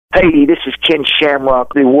Hey, this is Ken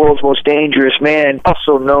Shamrock, the world's most dangerous man,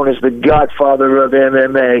 also known as the Godfather of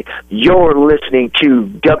MMA. You're listening to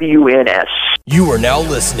WNS. You are now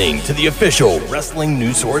listening to the official Wrestling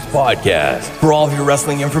News Source podcast. For all of your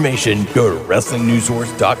wrestling information, go to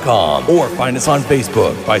WrestlingNewsSource.com or find us on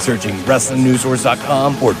Facebook by searching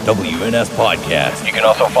WrestlingNewsSource.com or WNS Podcast. You can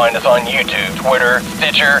also find us on YouTube, Twitter,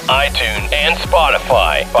 Stitcher, iTunes, and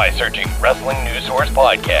Spotify by searching Wrestling News Source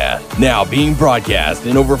Podcast. Now being broadcast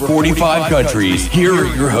in over 45 countries, here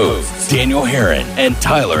are your hosts, Daniel Herron and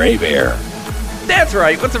Tyler Hebert. That's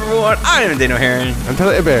right. What's up, everyone? I am Daniel Herron. I'm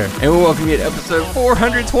Tyler Hebert. And we welcome you to episode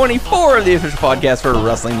 424 of the official podcast for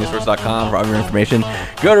WrestlingNewsSource.com. For all your information,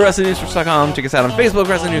 go to WrestlingNewsSource.com. Check us out on Facebook,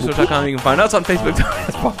 WrestlingNewsSource.com. You can find us on Facebook,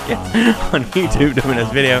 WNS Podcast, on YouTube,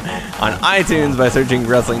 WNS Video, on iTunes by searching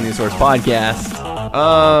Wrestling News Source Podcast.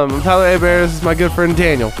 I'm Tyler Hebert. This is my good friend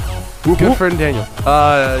Daniel. Good friend Daniel.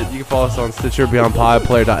 You can follow us on Stitcher, Beyond Pod,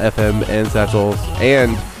 Player.fm, and Satchels,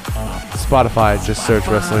 and Spotify. Just search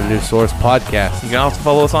Wrestling News Source Podcast. You can also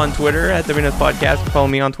follow us on Twitter at WNS Podcast. You can follow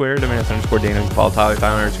me on Twitter, WNS_Daniel. You can follow Tyler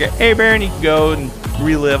 _. Hey, Baron, you can go and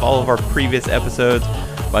relive all of our previous episodes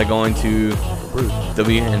by going to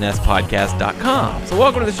WNSPodcast.com. So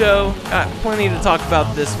welcome to the show. Got plenty to talk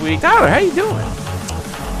about this week. Tyler, how you doing?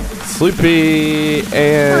 Sleepy,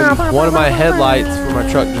 and one of my headlights for my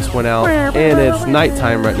truck just went out, and it's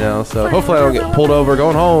nighttime right now, so hopefully I don't get pulled over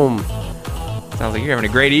going home. Sounds like you're having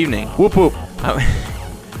a great evening. Whoop whoop.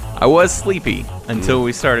 I was sleepy until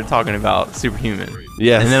we started talking about Superhuman.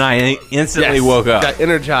 Yes. And then I instantly woke up. Got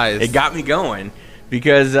energized. It got me going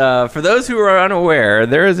because for those who are unaware,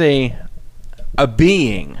 there is a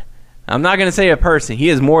being. I'm not going to say a person. He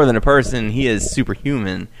is more than a person. He is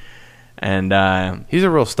superhuman. And he's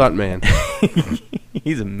a real stunt man.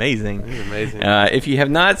 He's amazing. He's amazing. If you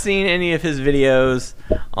have not seen any of his videos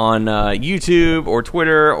on YouTube or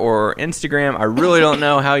Twitter or Instagram, I really don't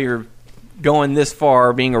know how you're going this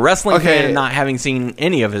far being a wrestling fan and not having seen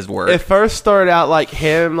any of his work. It first started out like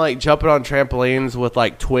him like jumping on trampolines with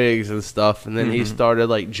like twigs and stuff, and then he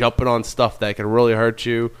started like jumping on stuff that could really hurt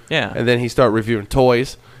you. Yeah. And then he started reviewing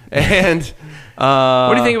toys. And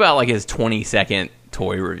what do you think about like his 20-second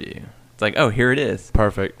toy review? It's like, oh, here it is.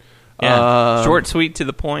 Perfect. Yeah. Short, sweet, to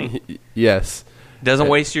the point. Yes. Doesn't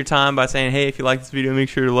waste your time by saying, hey, if you like this video, make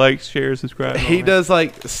sure to like, share, subscribe. He does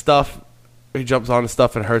like stuff. He jumps onto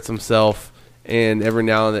stuff and hurts himself. And every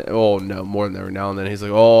now and then, oh no, more than every now and then, he's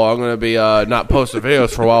like, oh, I'm going to be not posting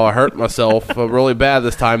videos for a while. I hurt myself really bad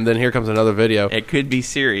this time. Then here comes another video. It could be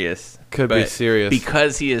serious. Could be serious.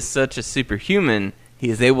 Because he is such a superhuman,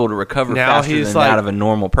 he is able to recover now faster than that of a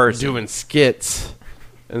normal person. Doing skits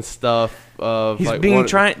and stuff. He's like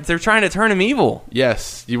they're trying to turn him evil.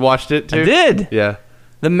 Yes. You watched it too? I did. Yeah.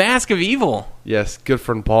 The Mask of Evil. Yes. Good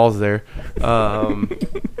friend Paul's there. But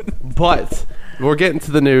we're getting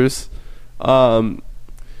to the news. I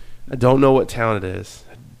don't know what town it is.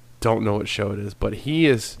 I don't know what show it is. But he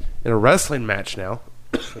is in a wrestling match now.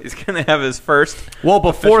 He's going to have his first. Well,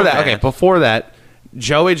 before that,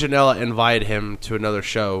 Joey Janela invited him to another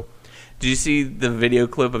show. Did you see the video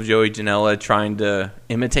clip of Joey Janela trying to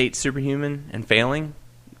imitate Superhuman and failing?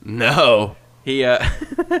 No. He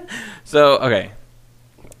So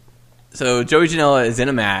Joey Janela is in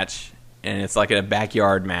a match, and it's like a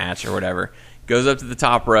backyard match or whatever. Goes up to the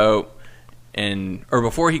top rope, or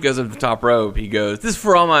before he goes up to the top rope, he goes, "This is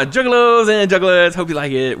for all my juggalos and juggalettes. Hope you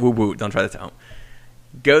like it. Woo woo. Don't try to tell him."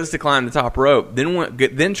 Goes to climb the top rope,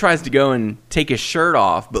 then tries to go and take his shirt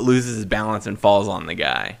off, but loses his balance and falls on the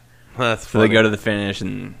guy. That's so funny. They go to the finish,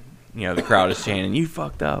 and the crowd is chanting, "You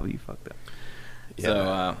fucked up! You fucked up!"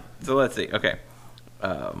 Yeah. So let's see. Okay.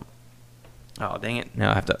 Oh dang it!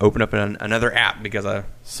 Now I have to open up another app because I.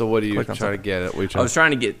 So what are you trying to get at? I was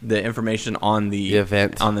trying to get the information on the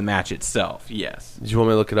event, on the match itself. Yes. Did you want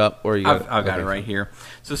me to look it up, or you? I've got it right here.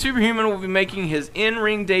 So Superhuman will be making his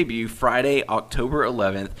in-ring debut Friday, October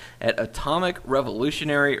 11th at Atomic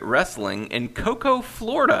Revolutionary Wrestling in Cocoa,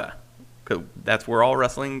 Florida. That's where all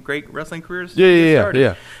great wrestling careers started.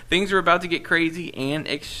 Yeah. Things are about to get crazy and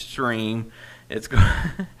extreme. It's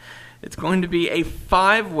going to be a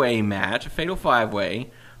 5-way match, a fatal 5-way,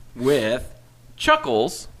 with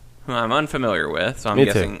Chuckles, who I'm unfamiliar with. So I'm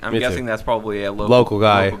guessing that's probably a local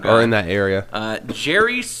guy or in that area.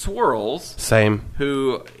 Jerry Swirls, same,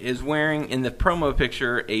 who is wearing in the promo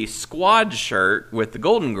picture a squad shirt with the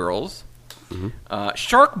Golden Girls. Mm-hmm.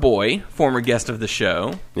 Shark Boy, former guest of the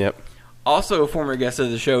show. Yep. Also a former guest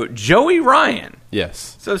of the show, Joey Ryan.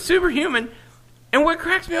 Yes. So Superhuman. And what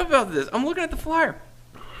cracks me up about this, I'm looking at the flyer.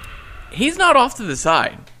 He's not off to the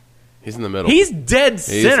side. He's in the middle. He's dead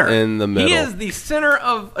center. He's in the middle. He is the center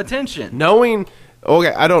of attention. Knowing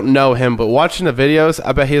Okay, I don't know him, but watching the videos,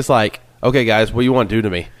 I bet he's like, okay, guys, what do you want to do to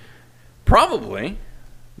me? Probably.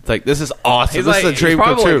 It's like, this is awesome. He's This like, is a dream he's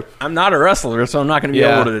come probably true. like, I'm not a wrestler, so I'm not going to be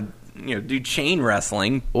Yeah. able to do chain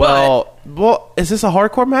wrestling. Well, is this a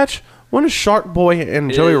hardcore match? When does Shark Boy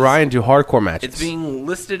and It Joey is- Ryan do hardcore matches? It's being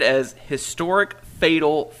listed as historic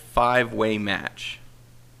fatal 5-way match.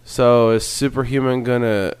 So is Superhuman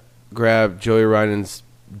gonna grab Joey Ryan's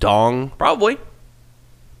dong? Probably.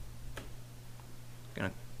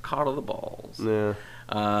 Gonna coddle the balls.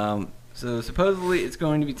 Yeah. So supposedly it's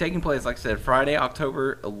going to be taking place, like I said, Friday,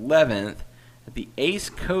 October 11th at the Ace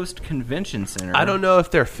Coast Convention Center. I don't know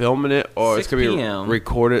if they're filming it or it's 6 gonna be p.m.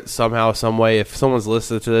 recorded somehow, some way. If someone's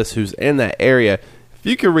listening to this who's in that area, if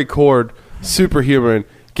you can record Superhuman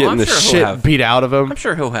getting I'm the sure he'll shit have- beat out of him, I'm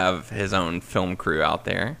sure he'll have his own film crew out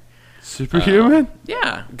there. Superhuman.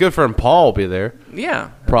 Yeah. Good friend Paul will be there. Yeah.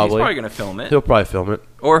 Probably. He's probably going to film it. He'll probably film it.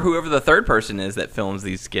 Or whoever the third person is that films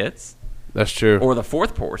these skits. That's true. Or the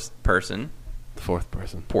fourth person. The fourth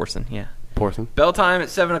person. Yeah. Porson. Bell time at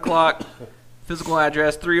 7 o'clock. Physical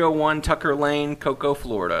address 301 Tucker Lane, Cocoa,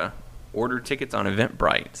 Florida. Order tickets on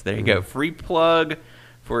Eventbrite. So there you go. Free plug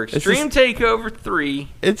for Extreme Takeover 3.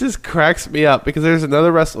 It just cracks me up because there's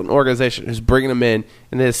another wrestling organization who's bringing them in,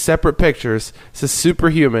 and there's separate pictures. It says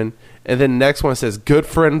Superhuman, and then the next one says Good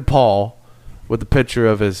Friend Paul with the picture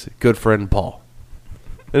of his good friend Paul.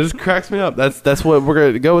 It just cracks me up. That's what we're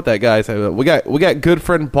gonna go with that, guys. We got good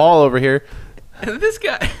friend Paul over here. This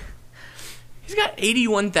guy, he's got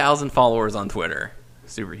 81,000 followers on Twitter.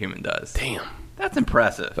 Superhuman does. Damn, That's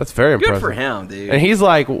impressive. that's very Good impressive for him, dude. And he's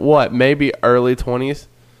like what, maybe early 20s.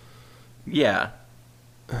 Yeah.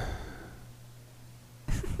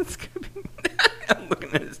 It's gonna be I'm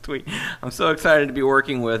looking at his tweet. I'm so excited to be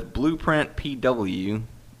working with Blueprint PW.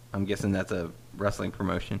 I'm guessing that's a wrestling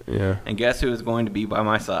promotion. Yeah. And guess who is going to be by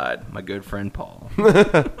my side? My good friend Paul.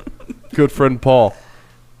 Good friend Paul.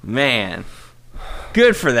 Man.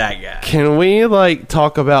 Good for that guy. Can we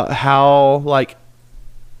talk about how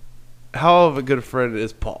of a good friend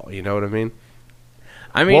is Paul? You know what I mean?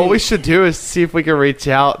 I mean, What we should do is see if we can reach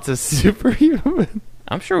out to Superhuman.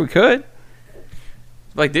 I'm sure we could.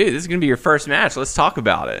 Like, dude, this is gonna be your first match. Let's talk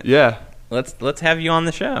about it. Yeah, Let's have you on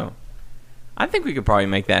the show. I think we could probably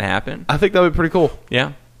make that happen. I think that would be pretty cool.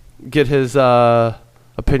 Yeah. Get his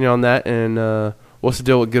opinion on that, and what's the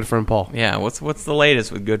deal with good friend Paul? Yeah, what's the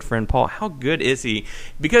latest with good friend Paul? How good is he?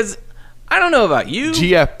 Because I don't know about you.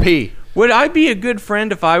 GFP. Would I be a good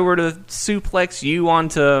friend if I were to suplex you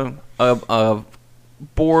onto a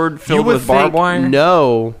board filled with barbed wire?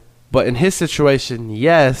 No, but in his situation,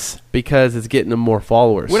 yes, because it's getting him more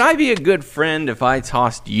followers. Would I be a good friend if I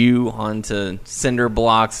tossed you onto cinder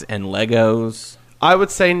blocks and Legos? I would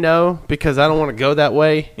say no, because I don't want to go that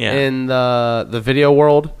way Yeah. in the video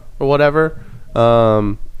world or whatever.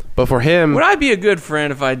 But for him, Would I be a good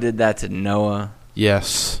friend if I did that to Noah?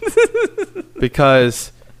 yes,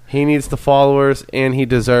 because he needs the followers and he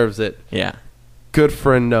deserves it. Yeah. Good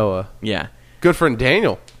friend Noah. Yeah. Good friend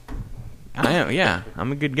Daniel. I am. Yeah.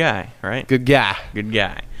 I'm a good guy, right? Good guy. Good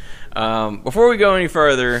guy. Before we go any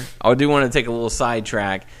further, I do want to take a little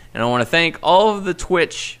sidetrack, and I want to thank all of the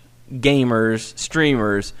Twitch gamers,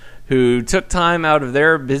 streamers, who took time out of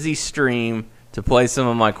their busy stream to play some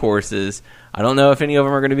of my courses. I don't know if any of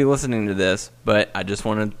them are going to be listening to this, but I just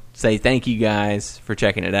want to say thank you guys for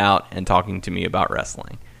checking it out and talking to me about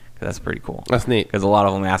wrestling, because that's pretty cool. That's neat. Because a lot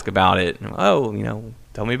of them ask about it. And,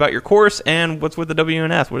 tell me about your course and what's with the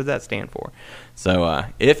WNS. What does that stand for? So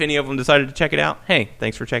if any of them decided to check it out, hey,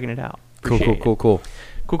 thanks for checking it out. Cool. Appreciate it.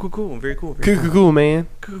 Cool. Very cool. Cool, man.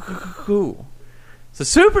 Cool. So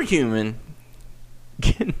Superhuman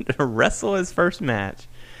getting to wrestle his first match,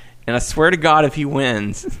 and I swear to God, if he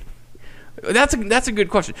wins, that's a good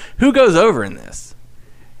question. Who goes over in this?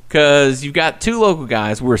 Because you've got two local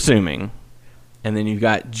guys, we're assuming, and then you've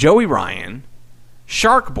got Joey Ryan,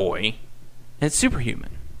 Shark Boy, and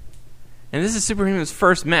Superhuman. And this is Superhuman's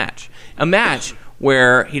first match. A match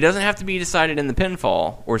where he doesn't have to be decided in the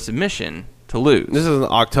pinfall or submission to lose. This is in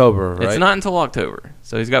October, right? It's not until October.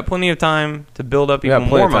 So he's got plenty of time to build up We got even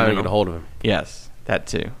plenty more of time to momentum. get a hold of him. Yes, that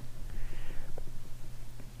too.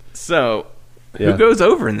 So, Yeah. who goes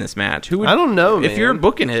over in this match? Who would, I don't know, If man. you're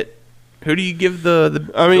booking it, who do you give the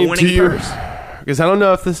do winning you? purse? Because I don't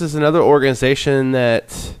know if this is another organization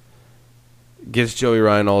that gets Joey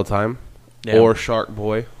Ryan all the time, Yeah. or Shark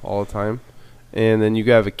Boy all the time, and then you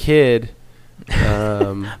have a kid,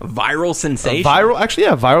 Viral sensation.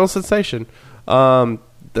 viral sensation.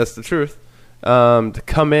 That's the truth. To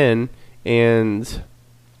come in, and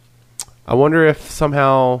I wonder if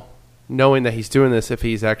somehow, knowing that he's doing this, if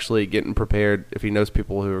he's actually getting prepared, if he knows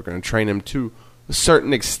people who are going to train him to a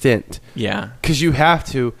certain extent. Yeah. Because you have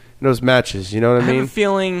to in those matches. You know what I I mean? have a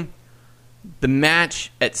feeling the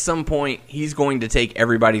match, at some point, he's going to take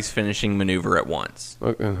everybody's finishing maneuver at once.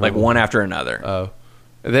 Okay. Like one after another. Oh.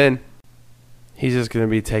 And then he's just going to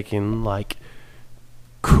be taking, like,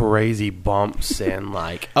 crazy bumps and,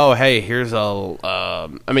 like, oh, hey, here's a,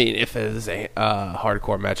 I mean, if it is a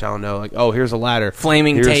hardcore match, I don't know. Like, oh, here's a ladder.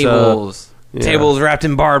 Flaming Here's tables. yeah. Tables wrapped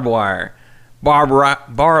in barbed wire. Barbed wire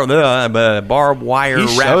He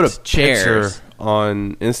showed a wrapped chairs. picture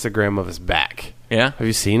on Instagram of his back. Yeah? Have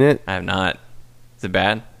you seen it? I have not. Is it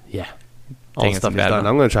bad? Yeah. All Dang, the it's stuff a he's bad done. one.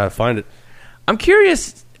 I'm going to try to find it. I'm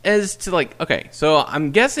curious as to, like, okay, so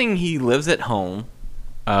I'm guessing he lives at home.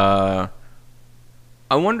 I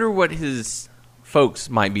wonder what his folks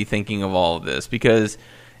might be thinking of all of this, because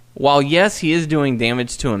while, yes, he is doing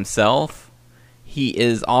damage to himself, he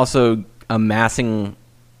is also amassing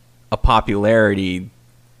a popularity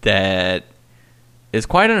that is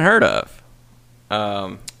quite unheard of.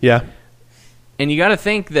 Yeah. And you got to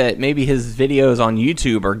think that maybe his videos on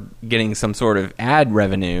YouTube are getting some sort of ad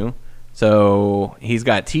revenue. So he's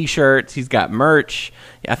got T-shirts, he's got merch.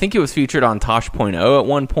 I think he was featured on Tosh.0 at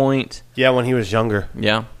one point. Yeah, when he was younger.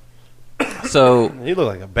 Yeah. So He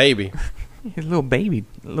looked like a baby. he's a little baby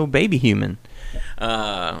human.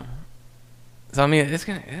 So I mean, it's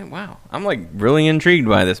gonna. Wow, I'm like really intrigued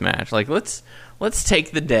by this match. Like, let's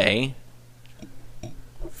take the day,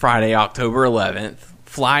 Friday, October 11th,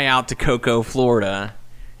 fly out to Cocoa, Florida,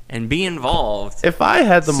 and be involved. If I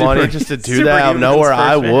had the money just to do that out of nowhere,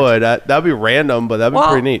 I would. That'd be random, but that'd be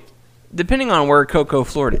pretty neat. Depending on where Cocoa,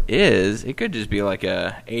 Florida is, it could just be like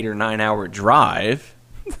a 8 or 9 hour drive.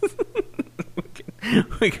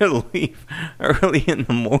 We could leave early in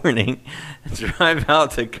the morning, drive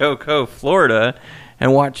out to Cocoa, Florida,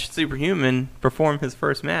 and watch Superhuman perform his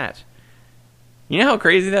first match. You know how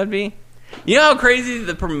crazy that would be? You know how crazy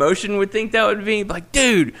the promotion would think that would be? Like,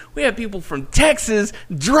 dude, we have people from Texas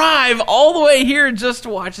drive all the way here just to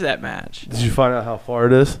watch that match. Did you find out how far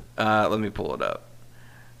it is? Let me pull it up.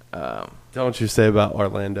 Don't you say about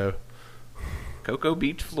Orlando. Cocoa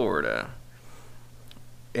Beach, Florida.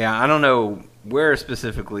 Yeah, I don't know where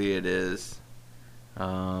specifically it is.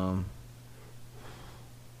 Give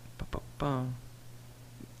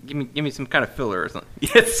me some kind of filler or something.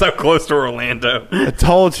 It's so close to Orlando. I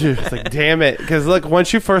told you. It's like, damn it. Because, look,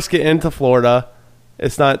 once you first get into Florida,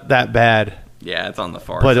 it's not that bad. Yeah, it's on the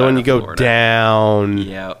far But side when you of go Florida. down...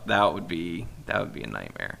 Yeah, that would be a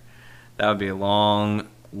nightmare. That would be a long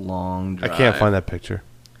drive. I can't find that picture.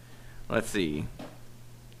 Let's see.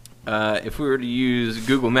 If we were to use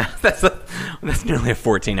Google Maps, that's nearly a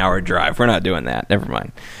 14-hour drive. We're not doing that. Never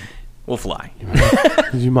mind. We'll fly.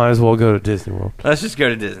 You might as well go to Disney World. Let's just go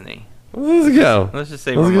to Disney. Let's go. Let's just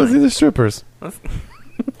save Let's our go money. see the strippers.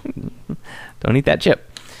 Don't eat that chip.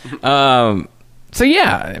 So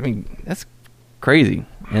yeah, I mean, that's crazy.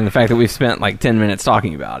 And the fact that we've spent like 10 minutes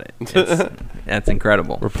talking about it, that's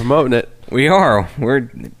incredible. We're promoting it. We are. We're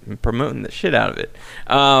promoting the shit out of it.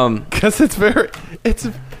 Because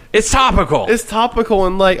it's topical. It's topical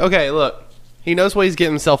and like, okay, look, he knows what he's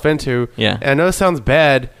getting himself into. Yeah. And I know it sounds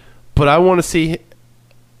bad, but I want to see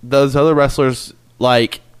those other wrestlers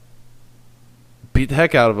like beat the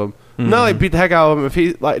heck out of him. Mm-hmm. Not like beat the heck out of him if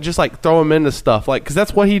he like just like throw him into stuff, like, because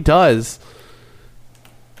that's what he does.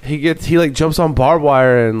 He like jumps on barbed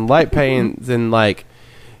wire and light pains and like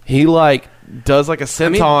he like does like a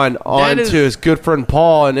senton onto his good friend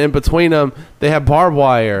Paul, and in between them they have barbed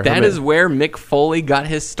wire. That is where Mick Foley got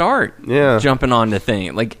his start. Yeah. Jumping on the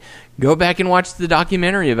thing. Like, go back and watch the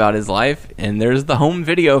documentary about his life, and there's the home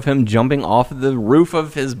video of him jumping off the roof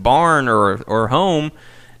of his barn or home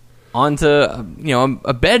onto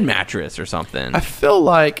a bed mattress or something. I feel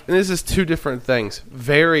like, and this is two different things.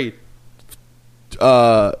 Very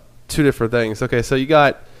two different things. Okay, so you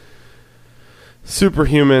got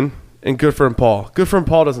Superhuman and Good Friend Paul. Good Friend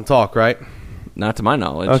Paul doesn't talk, right? Not to my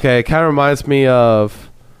knowledge. Okay, it kind of reminds me of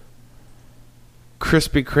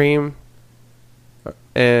Krispy Kreme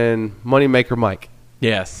and Moneymaker Mike.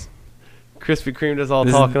 Yes. Krispy Kreme does all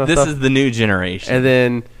talking and this stuff. is the new generation. And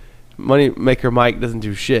then Moneymaker Mike doesn't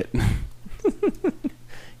do shit.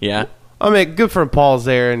 Yeah. I mean, Good Friend Paul's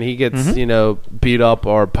there, and he gets, beat up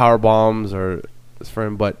or power bombs or his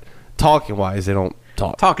friend, but talking wise, they don't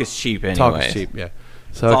talk. Talk is cheap anyway. Talk is cheap, yeah.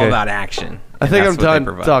 So It's all about action. I think I'm done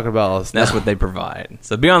talking about all this. That's what they provide.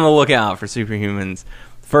 So be on the lookout for Superhuman's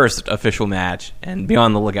first official match, and be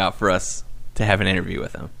on the lookout for us to have an interview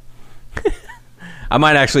with him. I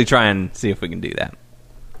might actually try and see if we can do that.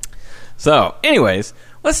 So, anyways,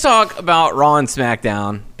 let's talk about Raw and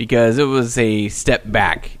SmackDown, because it was a step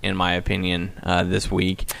back, in my opinion, this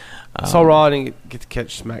week. I saw Raw. I didn't get to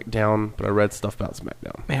catch SmackDown, but I read stuff about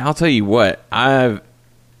SmackDown. Man, I'll tell you what. I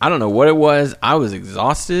don't know what it was. I was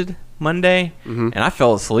exhausted Monday, and I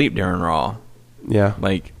fell asleep during Raw. Yeah.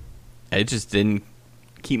 Like, it just didn't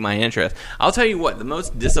keep my interest. I'll tell you what. The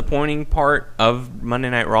most disappointing part of Monday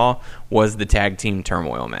Night Raw was the tag team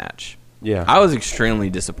turmoil match. Yeah. I was extremely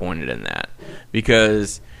disappointed in that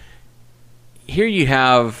because here you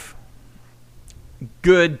have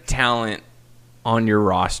good talent on your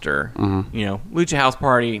roster. You know, Lucha House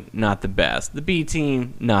Party, not the best. The B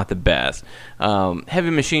Team, not the best. Heavy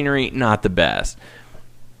Machinery, not the best.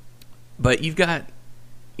 But you've got,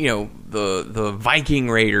 you know, the Viking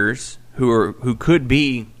Raiders who could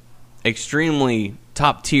be extremely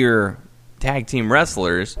top tier tag team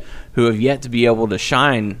wrestlers who have yet to be able to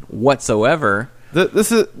shine whatsoever.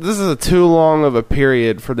 This is a too long of a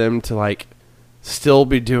period for them to like still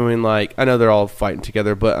be doing like, I know they're all fighting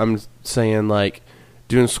together, but I'm saying like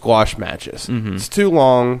doing squash matches. It's too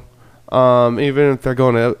long. Even if they're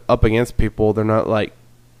going up against people, they're not like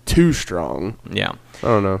too strong. Yeah. I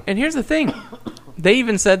don't know. And here's the thing. They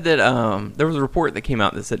even said that there was a report that came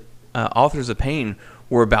out that said Authors of Pain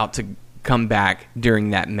were about to come back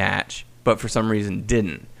during that match, but for some reason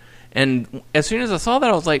didn't. And as soon as I saw that,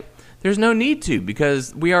 I was like, there's no need to,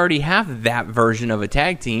 because we already have that version of a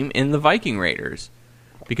tag team in the Viking Raiders.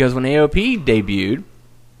 Because when AOP debuted,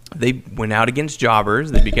 they went out against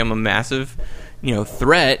jobbers, they became a massive, you know,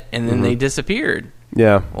 threat, and then they disappeared.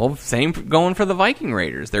 Yeah. Well, same going for the Viking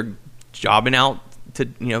Raiders. They're jobbing out to,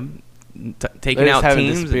 you know, taking They out just haven't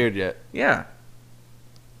teams. disappeared yet. Yeah.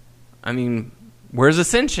 I mean, where's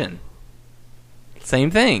Ascension? Same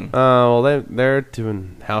thing. Well, they're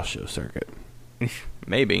doing house show circuit.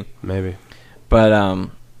 Maybe. But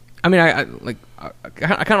I mean, I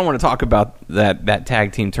kind of want to talk about that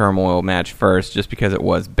tag team turmoil match first, just because it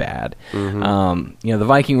was bad. You know, the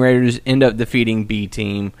Viking Raiders end up defeating B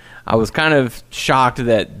Team. I was kind of shocked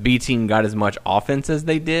that B Team got as much offense as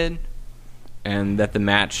they did, and that the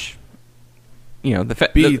match, you know,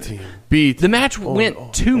 the match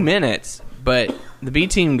went 2 minutes, but the B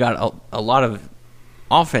Team got a lot of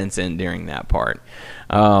offense in during that part.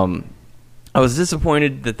 I was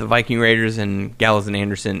disappointed that the Viking Raiders and Gallows and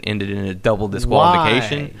Anderson ended in a double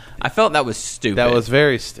disqualification. Why? I felt that was stupid. that was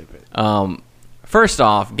very stupid. First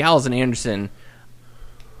off, Gallows and Anderson,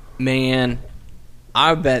 man,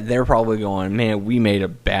 I bet they're probably going, man, we made a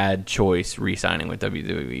bad choice re-signing with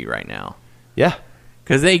WWE right now. Yeah.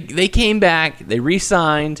 Because they came back, they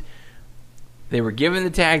re-signed, they were given the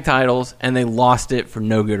tag titles, and they lost it for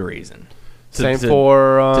no good reason. Same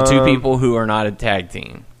for to two people who are not a tag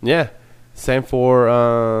team. Yeah. Same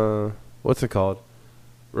for what's it called?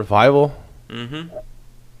 Revival. It's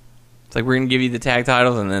like, we're going to give you the tag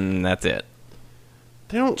titles, and then that's it.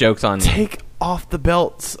 They don't Joke's on you. take off the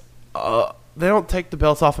belts. They don't take the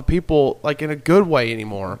belts off of people like in a good way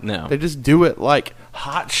anymore. No. They just do it like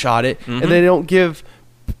hot shot it, and they don't give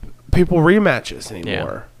people rematches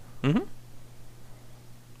anymore. I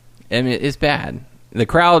mean, it's bad. The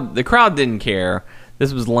crowd didn't care.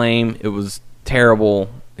 This was lame. It was terrible.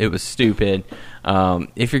 It was stupid.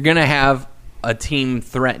 If you're gonna have a team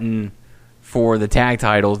threaten for the tag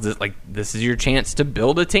titles, this is your chance to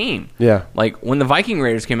build a team. Yeah. Like when the Viking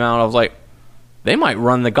Raiders came out, I was like, they might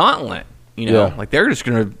run the gauntlet. You know, Yeah. like they're just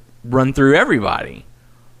gonna run through everybody.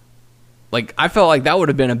 Like, I felt like that would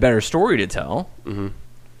have been a better story to tell,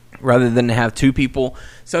 rather than to have two people.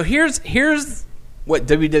 So here's what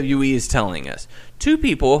WWE is telling us. Two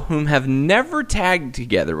people whom have never tagged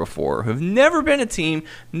together before, who've never been a team,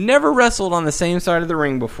 never wrestled on the same side of the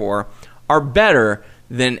ring before, are better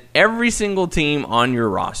than every single team on your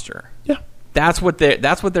roster. Yeah. That's what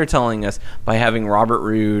they're telling us by having Robert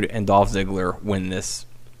Roode and Dolph Ziggler win this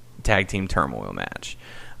tag team turmoil match.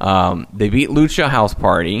 They beat Lucha House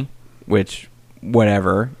Party, which,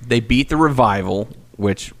 whatever. They beat the Revival,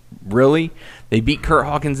 which, really? They beat Kurt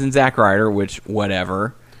Hawkins and Zack Ryder, which,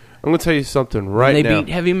 whatever. I'm going to tell you something right and now. they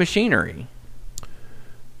beat Heavy Machinery.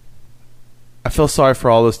 I feel sorry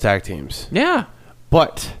for all those tag teams. Yeah.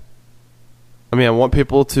 But, I mean, I want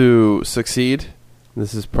people to succeed.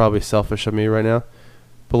 This is probably selfish of me right now.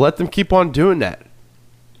 But let them keep on doing that.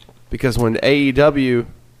 Because when AEW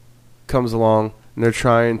comes along and they're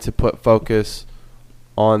trying to put focus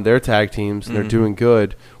on their tag teams and they're doing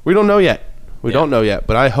good, we don't know yet. We don't know yet,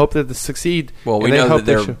 but I hope that they succeed. Well, we and know hope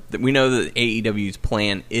that we know that AEW's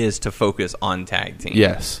plan is to focus on tag teams.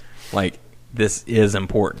 Yes. Like, this is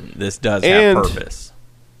important. This does And have purpose.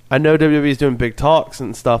 I know WWE's doing big talks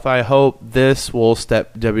and stuff. I hope this will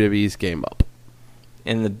step WWE's game up.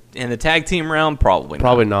 In the tag team realm,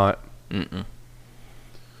 probably not. Mm-mm.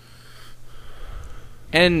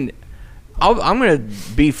 And I'm going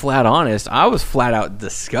to be flat honest. I was flat out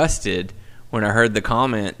disgusted when I heard the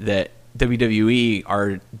comment that WWE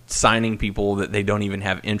are signing people that they don't even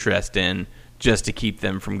have interest in just to keep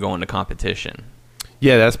them from going to competition.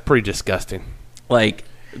 Yeah, that's pretty disgusting. Like,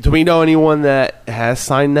 do we know anyone that has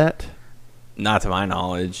signed that? not to my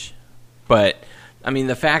knowledge. But, I mean,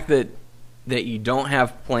 the fact that you don't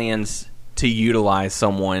have plans to utilize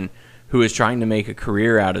someone who is trying to make a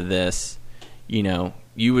career out of this, you know,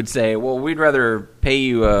 you would say, well, we'd rather pay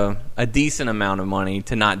you a decent amount of money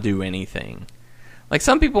to not do anything. Like,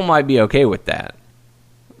 some people might be okay with that.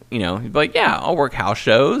 You know, you'd be like, yeah, I'll work house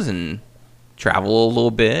shows and travel a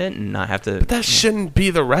little bit and not have to... But that shouldn't be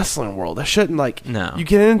the wrestling world. That shouldn't, like... No. You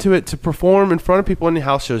get into it to perform in front of people in the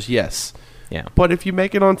house shows, yes. Yeah. But if you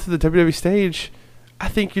make it onto the WWE stage, I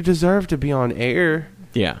think you deserve to be on air.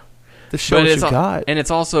 Yeah. The shows you got. And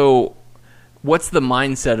it's also, what's the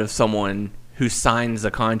mindset of someone who signs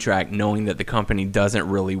a contract knowing that the company doesn't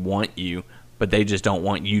really want you, but they just don't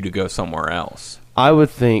want you to go somewhere else? I would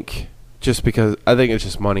think, just because, I think it's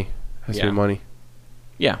just money. It has to be money.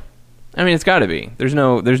 Yeah. I mean, it's got to be. There's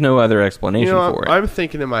no other explanation for it. I'm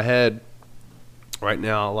thinking in my head right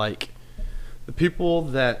now, like, the people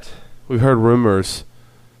that we've heard rumors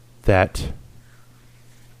that,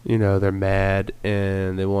 you know, they're mad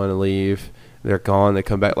and they want to leave, they're gone, they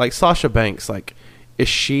come back. Like Sasha Banks, like, is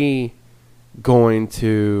she going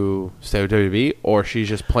to stay with WWE, or she's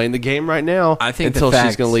just playing the game right now until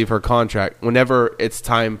she's going to leave her contract whenever it's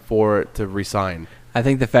time for it to resign? I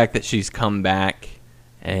think the fact that she's come back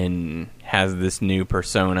and has this new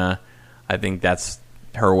persona, I think that's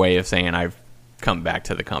her way of saying, I've come back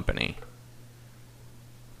to the company.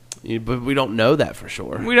 Yeah, but we don't know that for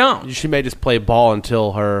sure. We don't. She may just play ball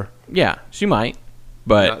until her... Yeah, she might.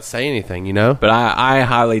 But not say anything, you know? But I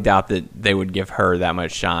highly doubt that they would give her that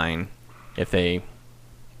much shine if they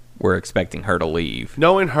were expecting her to leave.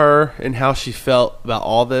 Knowing her and how she felt about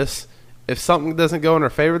all this, if something doesn't go in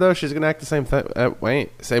her favor, though, she's going to act the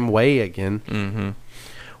same way again. Mm-hmm.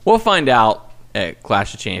 We'll find out at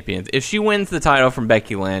Clash of Champions. If she wins the title from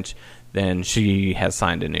Becky Lynch, then she has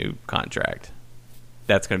signed a new contract.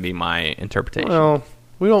 That's going to be my interpretation. Well,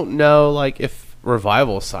 we don't know, like, if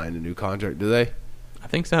Revival signed a new contract, do they? I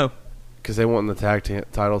think so. Because they won the tag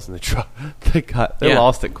titles and they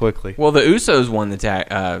lost it quickly. Well, the Usos won the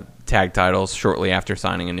tag titles shortly after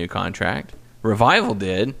signing a new contract. Revival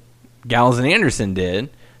did. Gallows and Anderson did.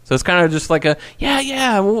 So it's kind of just like well,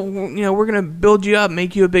 you know, we're going to build you up,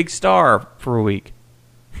 make you a big star for a week.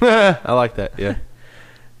 I like that, yeah.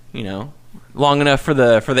 You know, long enough for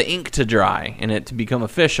the ink to dry and it to become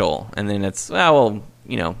official. And then it's, well,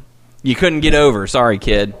 you know, you couldn't get over. Sorry,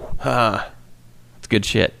 kid. It's good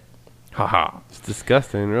shit. Haha. It's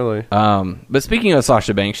disgusting, really. But speaking of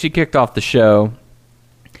Sasha Banks, she kicked off the show.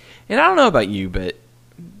 And I don't know about you, but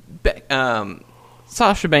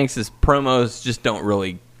Sasha Banks' promos just don't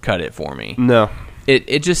really cut it for me. No.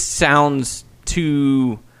 It just sounds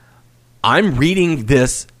too... I'm reading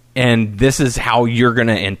this, and this is how you're going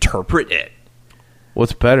to interpret it.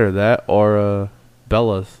 What's better, that or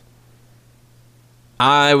Bella's?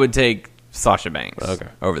 I would take Sasha Banks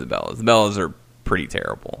over the Bellas. The Bellas are pretty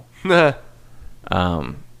terrible. Because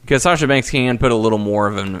Sasha Banks can put a little more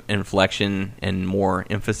of an inflection and more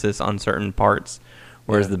emphasis on certain parts,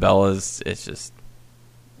 whereas the Bellas,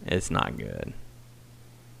 it's not good.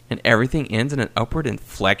 And everything ends in an upward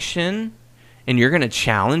inflection, and you're going to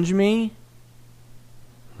challenge me?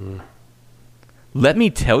 Let me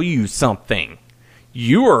tell you something.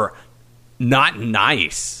 You are not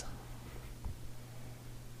nice.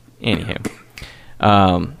 Anywho.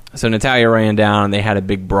 So Natalya ran down, and they had a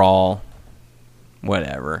big brawl.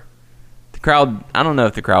 Whatever. The crowd, I don't know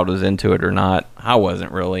if the crowd was into it or not. I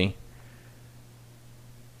wasn't really.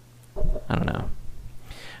 I don't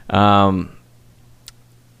know.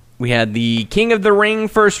 We had the King of the Ring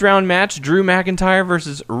first round match, Drew McIntyre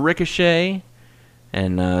versus Ricochet.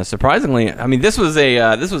 And surprisingly, I mean, this was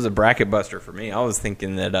a bracket buster for me. I was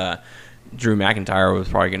thinking that Drew McIntyre was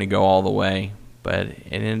probably going to go all the way, but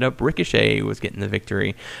it ended up Ricochet was getting the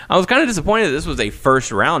victory. I was kind of disappointed that this was a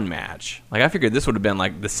first round match. Like, I figured this would have been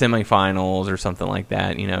like the semifinals or something like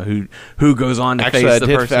that. You know, who goes on to face the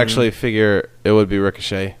person. I did actually figure it would be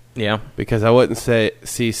Ricochet. Yeah, because I wouldn't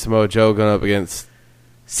see Samoa Joe going up against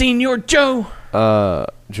Senior Joe.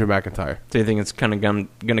 Drew McIntyre. So you think it's kind of going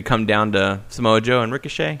to come down to Samoa Joe and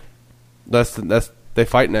Ricochet? That's they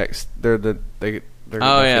fight next. They're right.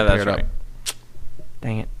 Up.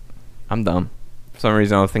 Dang it, I'm dumb. For some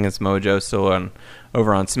reason, I was thinking Samoa Joe's still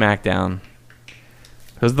over on SmackDown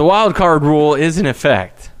because the wild card rule is in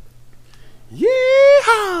effect.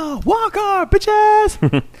 Yeah, wild card,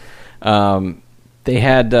 bitches. They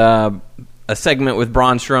had a segment with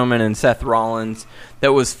Braun Strowman and Seth Rollins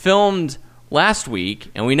that was filmed last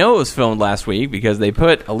week, and we know it was filmed last week because they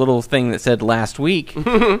put a little thing that said last week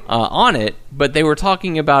on it, but they were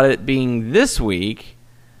talking about it being this week,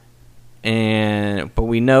 but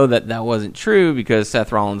we know that that wasn't true because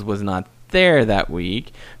Seth Rollins was not there that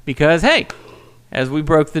week because, hey, as we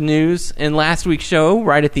broke the news in last week's show,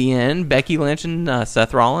 right at the end, Becky Lynch and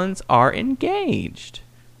Seth Rollins are engaged.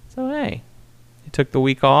 So, hey, they took the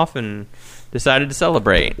week off and decided to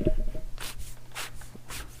celebrate.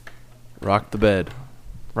 Rock the bed.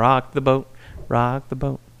 Rock the boat. Rock the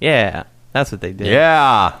boat. Yeah, that's what they did.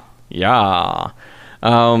 Yeah. Yeah.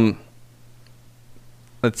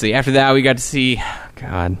 Let's see. After that, we got to see,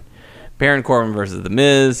 Baron Corbin versus The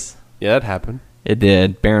Miz. Yeah, that happened. It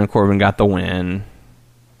did. Baron Corbin got the win.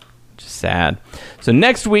 Just sad. So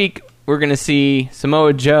next week, we're going to see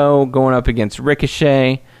Samoa Joe going up against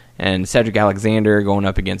Ricochet and Cedric Alexander going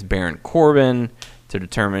up against Baron Corbin to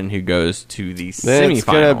determine who goes to the Then semifinals. it's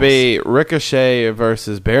going to be Ricochet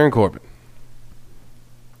versus Baron Corbin.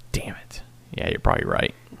 Damn it. Yeah, you're probably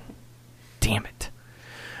right. Damn it.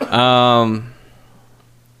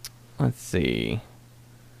 Let's see.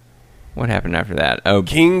 What happened after that? Oh,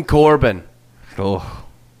 King Corbin. oh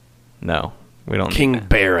no. We don't King need that.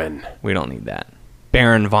 Baron. We don't need that.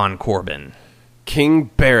 Baron Von Corbin. King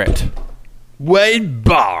Barrett. Wade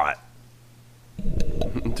Barrett.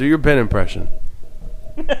 Do your Ben impression.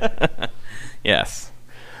 Yes.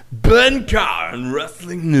 Ben Karen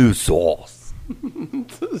Wrestling News Source.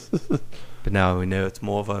 But now we know it's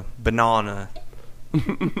more of a banana.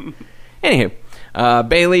 Anywho,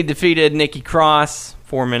 Bayley defeated Nikki Cross.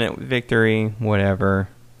 4-minute victory, whatever.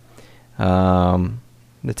 The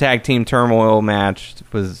tag team turmoil match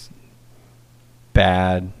was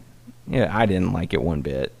bad. Yeah, I didn't like it one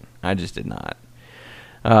bit. I just did not.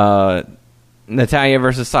 Natalya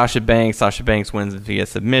versus Sasha Banks. Sasha Banks wins via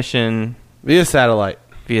submission. Via satellite.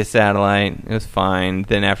 It was fine.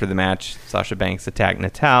 Then after the match, Sasha Banks attacked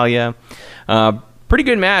Natalya. Pretty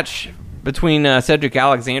good match between Cedric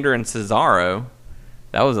Alexander and Cesaro.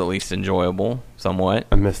 That was at least enjoyable, somewhat.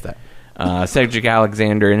 I missed that. Cedric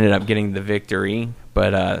Alexander ended up getting the victory,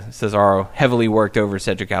 but Cesaro heavily worked over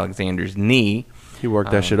Cedric Alexander's knee. He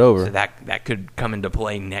worked that shit over. So that could come into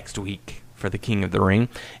play next week for the King of the Ring.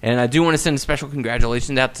 And I do want to send a special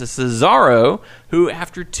congratulations out to Cesaro, who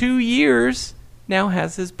after 2 years now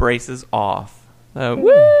has his braces off.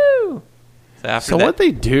 Woo! So what'd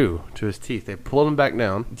they do to his teeth? They pulled him back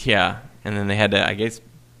down. Yeah, and then they had to, I guess,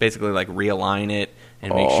 basically like realign it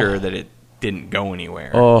and make sure that it didn't go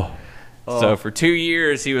anywhere. So for 2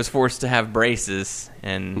 years, he was forced to have braces,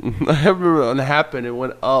 and I remember when it happened, it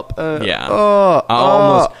went up. yeah,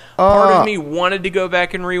 part of me wanted to go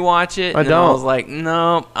back and rewatch it, and I was like,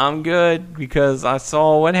 no, I'm good because I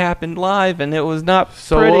saw what happened live, and it was not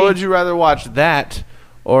So pretty. what would you rather watch, that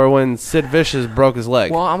or when Sid Vicious broke his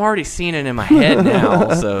leg? Well, I'm already seeing it in my head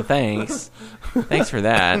now, so thanks for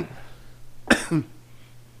that.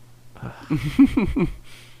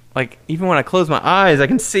 Like, even when I close my eyes, I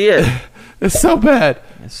can see it. It's so bad.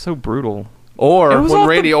 It's so brutal. Or It was when off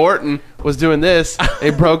Randy Orton was doing this,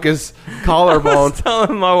 he broke his I collarbone. was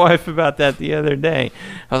telling my wife about that the other day.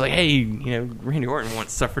 I was like, hey, Randy Orton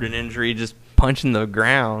once suffered an injury just punching the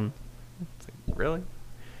ground. It's like, really?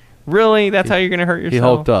 Really? That's how you're going to hurt yourself? He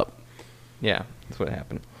hulked up. Yeah, that's what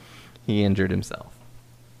happened. He injured himself.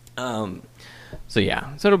 So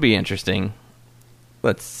it'll be interesting.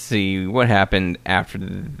 Let's see what happened after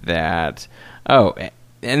that. Oh,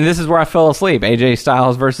 and this is where I fell asleep. AJ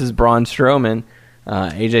Styles versus Braun Strowman.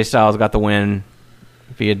 AJ Styles got the win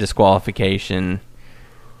via disqualification,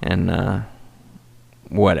 and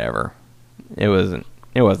whatever. It wasn't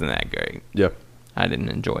that great. Yep. I didn't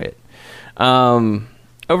enjoy it.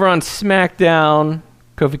 Over on SmackDown,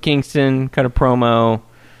 Kofi Kingston cut a promo.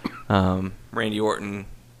 Randy Orton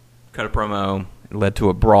cut a promo. It led to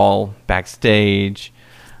a brawl backstage,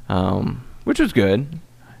 which was good.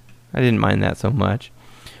 I didn't mind that so much.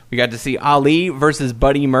 We got to see Ali versus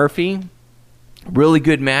Buddy Murphy. Really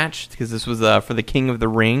good match because this was for the King of the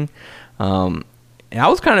Ring. And I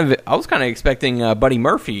was kind of expecting Buddy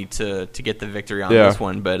Murphy to get the victory on this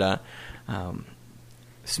one, but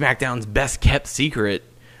SmackDown's best kept secret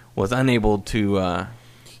was unable to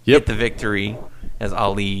get the victory as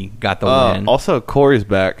Ali got the win. Also, Corey's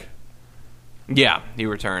back. Yeah, he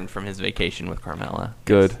returned from his vacation with Carmella.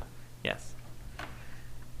 Good. Yes.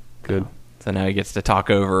 Good. So now he gets to talk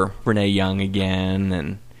over Renee Young again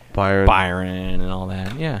and Byron and all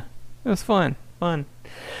that. Yeah, it was fun. fun.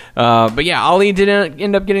 But yeah, Ali did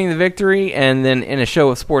end up getting the victory, and then in a show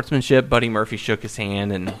of sportsmanship, Buddy Murphy shook his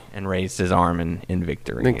hand and raised his arm in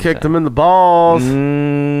victory. And kicked him in the balls.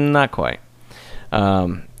 Not quite.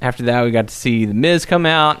 After that, we got to see The Miz come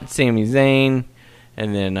out, Sami Zayn,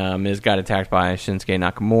 and then Miz got attacked by Shinsuke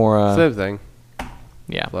Nakamura. Same thing.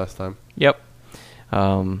 Yeah. Last time. Yep.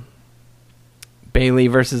 Bayley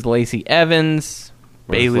versus Lacey Evans.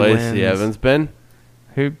 Bayley Lacey wins. Evans, Ben.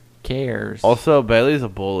 Who cares? Also, Bayley's a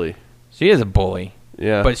bully. She is a bully.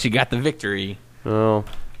 Yeah. But she got the victory. Oh.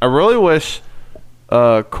 I really wish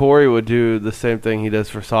Corey would do the same thing he does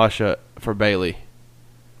for Sasha for Bayley.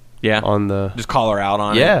 Yeah. On the Just call her out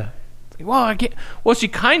on it. Yeah. Well, she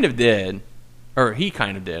kind of did. Or he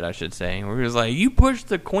kind of did, I should say. Where he was like, you pushed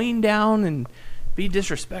the queen down and be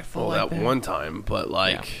disrespectful like that that. one time, but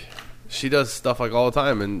she does stuff like all the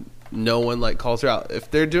time and no one calls her out.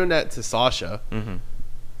 If they're doing that to Sasha,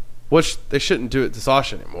 which they shouldn't do it to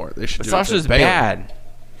Sasha anymore. They should do Sasha's it to Bayley. bad.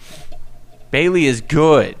 Bayley is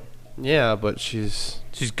good. Yeah, but she's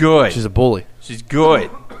good. She's a bully. She's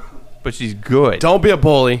good. But she's good. Don't be a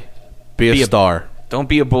bully. Be a star. Don't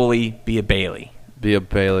be a bully. Be a Bayley. Be a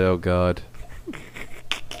Bayley, oh God.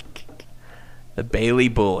 The Bayley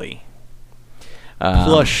bully.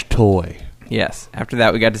 Plush toy. Yes. After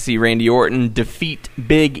that, we got to see Randy Orton defeat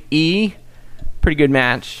Big E. Pretty good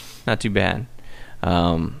match. Not too bad.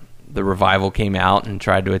 The Revival came out and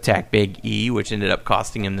tried to attack Big E, which ended up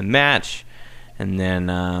costing him the match. And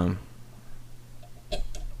then,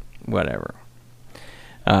 whatever.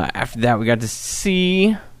 After that, we got to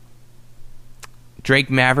see Drake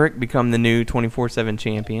Maverick become the new 24/7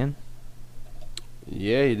 champion.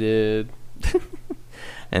 Yeah, he did.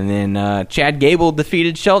 And then Chad Gable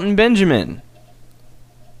defeated Shelton Benjamin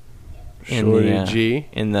in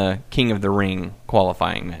the King of the Ring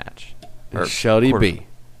qualifying match. Shelty B.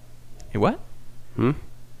 Hey, what?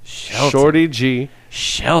 Shorty G.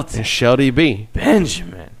 Shelton. And Shelty B.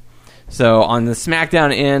 Benjamin. So on the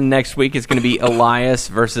SmackDown end next week, it's going to be Elias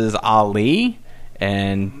versus Ali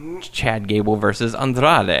and Chad Gable versus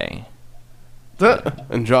Andrade.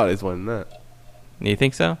 Andrade's winning that. You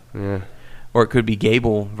think so? Yeah. Or it could be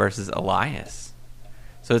Gable versus Elias.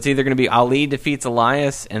 So it's either going to be Ali defeats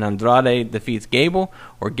Elias and Andrade defeats Gable,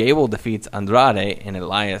 or Gable defeats Andrade and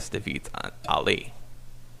Elias defeats Ali.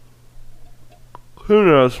 Who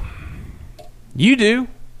knows? You do.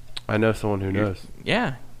 I know someone who knows.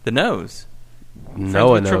 Yeah, the nose. No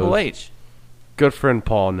one knows. Triple H. Good friend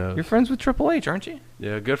Paul knows. You're friends with Triple H, aren't you?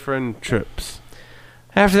 Yeah, good friend Trips.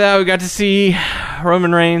 After that, we got to see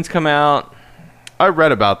Roman Reigns come out. I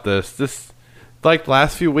read about this.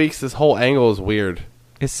 Last few weeks, this whole angle is weird.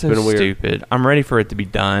 It's so stupid. I'm ready for it to be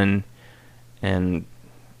done, and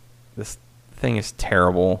this thing is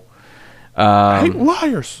terrible. I hate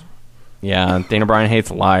liars. Yeah, Dana Bryan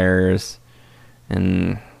hates liars,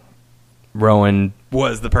 and Rowan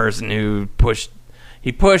was the person who pushed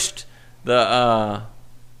the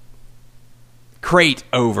crate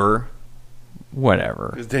over. Whatever.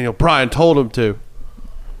 Because Daniel Bryan told him to.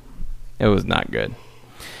 It was not good.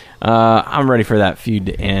 I'm ready for that feud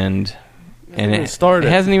to end. And it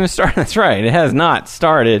hasn't even started. That's right. It has not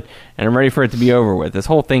started, and I'm ready for it to be over with. This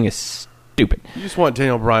whole thing is stupid. You just want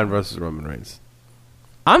Daniel Bryan versus Roman Reigns.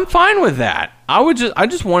 I'm fine with that. I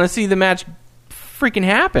just want to see the match freaking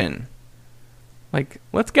happen.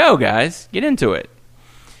 Let's go, guys. Get into it.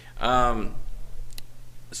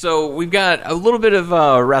 So we've got a little bit of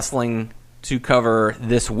wrestling to cover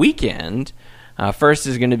this weekend. First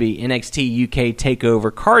is going to be NXT UK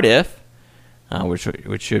TakeOver Cardiff,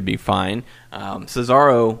 which should be fine.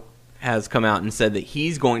 Cesaro has come out and said that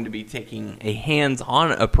he's going to be taking a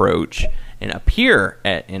hands-on approach and appear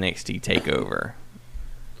at NXT TakeOver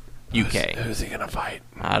UK. Who's he going to fight?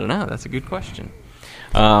 I don't know. That's a good question.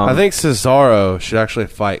 I think Cesaro should actually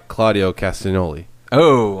fight Claudio Castagnoli.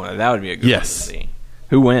 Oh, that would be a good one to Yes. see.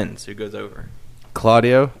 Who wins? Who goes over?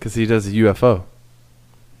 Claudio, because he does a UFO.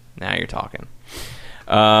 Now you're talking.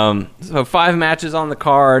 So 5 matches on the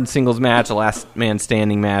card: singles match, a last man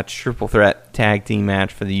standing match, triple threat tag team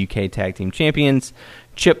match for the UK Tag Team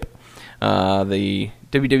Championship, the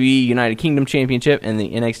WWE United Kingdom Championship, and the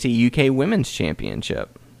NXT UK Women's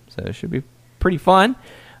Championship. So it should be pretty fun.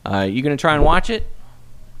 You gonna try and watch it?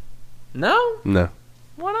 No? No.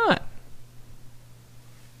 Why not?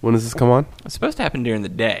 When does this come on? It's supposed to happen during the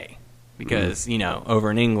day because,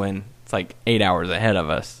 over in England, it's 8 hours ahead of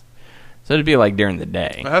us. So it'd be during the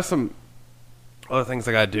day. I have some other things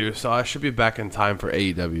I got to do, so I should be back in time for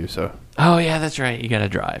AEW, so. Oh, yeah, that's right. You got to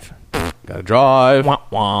drive. Got to drive. Wah,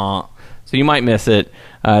 wah. So you might miss it.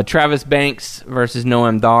 Travis Banks versus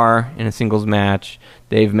Noam Dar in a singles match.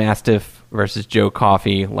 Dave Mastiff versus Joe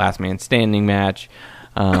Coffey, last man standing match.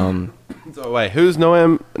 So wait, who's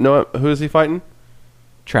Noam? Who is he fighting?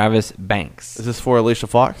 Travis Banks. Is this for Alicia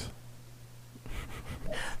Fox?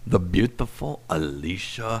 The beautiful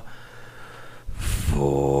Alicia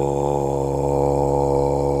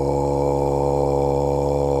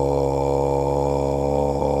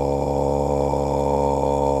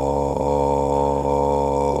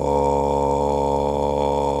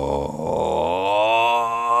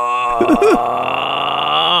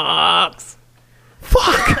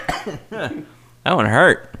That one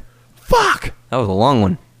hurt. Fuck! That was a long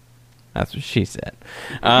one. That's what she said.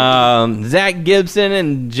 Zach Gibson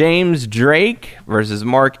and James Drake versus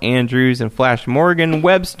Mark Andrews and Flash Morgan.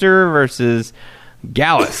 Webster versus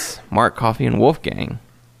Gallus, Mark Coffey and Wolfgang.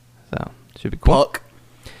 So, should be cool. Puck.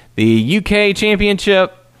 The UK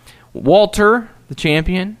Championship, Walter, the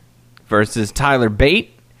champion, versus Tyler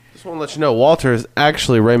Bate. Just want to let you know, Walter is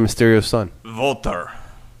actually Rey Mysterio's son. Walter.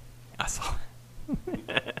 I saw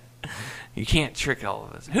it. You can't trick all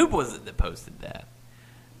of us. Who was it that posted that?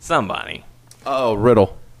 Somebody. Oh,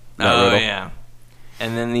 Riddle. Not Riddle. Yeah.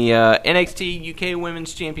 And then the NXT UK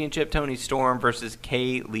Women's Championship, Toni Storm versus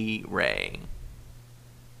Kaylee Ray.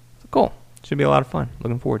 Cool. Should be a lot of fun.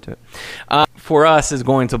 Looking forward to it. For us, is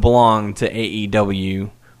going to belong to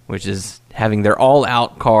AEW, which is having their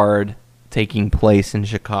all-out card taking place in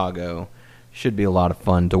Chicago. Should be a lot of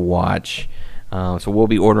fun to watch. So we'll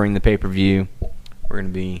be ordering the pay-per-view. We're going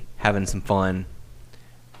to be having some fun,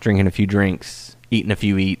 drinking a few drinks, eating a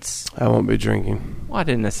few eats. I won't be drinking. Well, I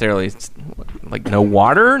didn't necessarily, like, no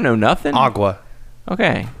water, no nothing? Agua.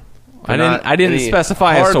 Okay. I didn't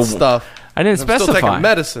specify hard as to stuff. I didn't specify. Still taking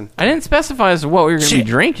medicine. I didn't specify as to what we were going to be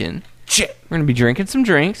drinking. Shit. We're going to be drinking some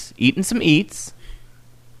drinks, eating some eats.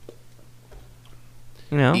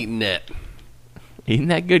 You know, Eating that. eating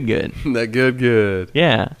that good. That good.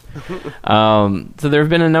 Yeah. So there have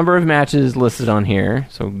been a number of matches listed on here,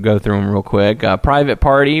 so we'll go through them real quick. Private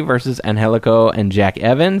Party versus Angelico and Jack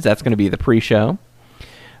Evans. That's going to be the pre-show.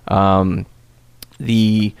 The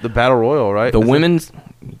Battle Royal, right? The women's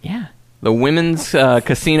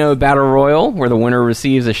casino battle royal, where the winner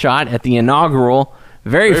receives a shot at the inaugural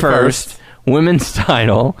very first women's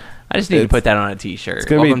title. I just need to put that on a t-shirt.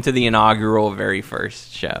 Welcome to the inaugural very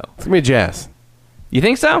first show. It's gonna be Jazz. You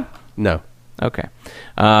think so? No. Okay.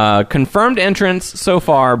 Confirmed entrants so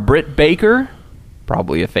far: Britt Baker,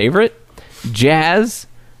 probably a favorite. Jazz,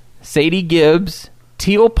 Sadie Gibbs,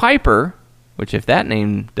 Teal Piper, which if that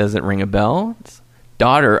name doesn't ring a bell, it's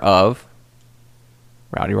daughter of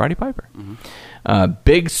Roddy Piper. Mm-hmm.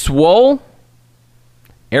 Big Swole,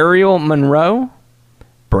 Ariel Monroe,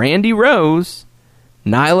 Brandy Rose,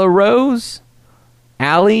 Nyla Rose,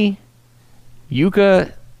 Allie,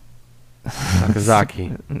 Yuka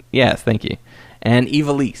Sakazaki. Yes, thank you. And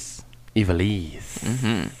Ivelisse.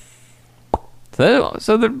 Mm-hmm.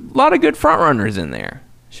 So there are a lot of good front runners in there.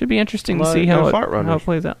 Should be interesting to see how it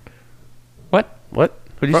plays out. What? What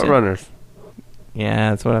did you front say? Runners? Yeah,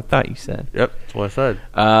 that's what I thought you said. Yep, that's what I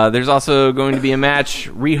said. There's also going to be a match: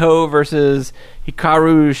 Riho versus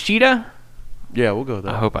Hikaru Shida. Yeah, we'll go with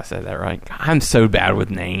that. I hope I said that right. I'm so bad with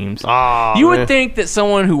names. Oh, you would think that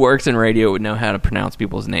someone who works in radio would know how to pronounce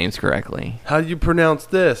people's names correctly. How do you pronounce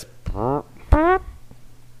this? That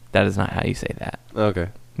is not how you say that. Okay.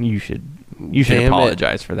 You should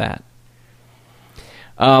apologize for that.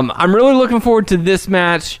 I'm really looking forward to this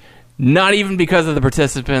match, not even because of the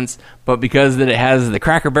participants, but because that it has the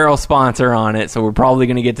Cracker Barrel sponsor on it, so we're probably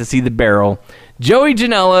going to get to see the barrel. Joey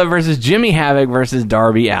Janela versus Jimmy Havoc versus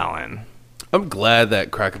Darby Allin. I'm glad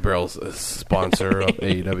that Cracker Barrel's a sponsor of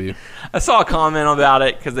AEW. I saw a comment about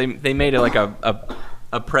it because they made it like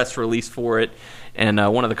a press release for it, and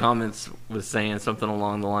one of the comments was saying something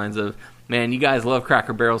along the lines of, "Man, you guys love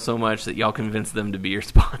Cracker Barrel so much that y'all convinced them to be your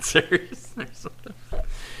sponsors." Or something.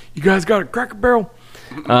 You guys got a Cracker Barrel.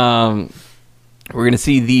 We're going to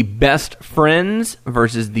see the Best Friends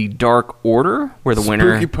versus the Dark Order, where the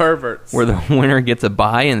Spooky perverts. where the winner gets a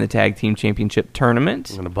bye in the Tag Team Championship tournament.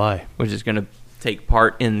 I'm going to buy. Which is going to take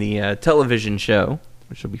part in the television show,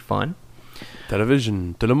 which will be fun.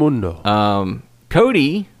 Television, Telemundo.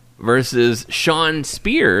 Cody versus Sean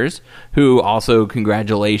Spears, who also,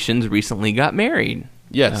 congratulations, recently got married.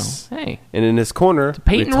 Yes. So, hey. And in his corner,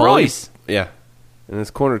 Peyton Royce. Yeah. In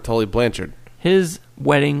his corner, Tully Blanchard. His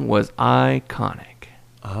wedding was iconic.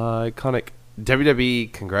 Iconic.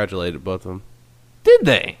 WWE congratulated both of them. Did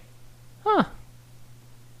they? Huh.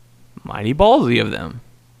 Mighty ballsy of them.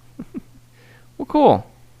 Well, cool.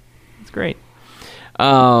 That's great.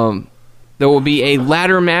 The There will be a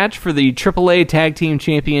ladder match for the AAA Tag Team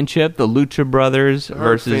Championship. The Lucha Brothers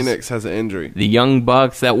versus Phoenix has an injury. the Young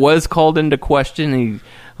Bucks. That was called into question.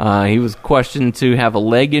 He was questioned to have a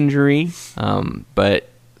leg injury, but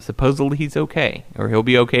supposedly he's okay, or he'll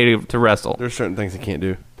be okay to wrestle. There's certain things he can't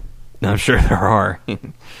do. I'm sure there are.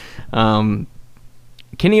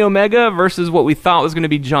 Kenny Omega versus what we thought was going to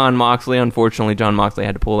be Jon Moxley. Unfortunately, Jon Moxley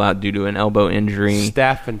had to pull out due to an elbow injury.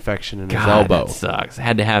 Staph infection in his God, elbow. that sucks.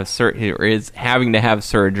 Had to have is having to have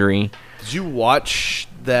surgery. Did you watch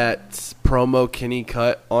that promo Kenny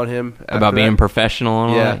cut on him About being professional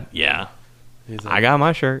and all Yeah. that? Yeah. He's like, I got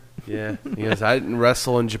my shirt. yeah. He goes, I didn't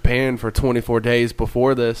wrestle in Japan for 24 days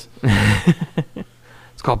before this.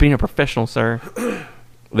 It's called being a professional, sir.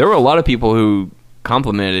 There were a lot of people who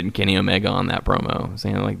complimented Kenny Omega on that promo,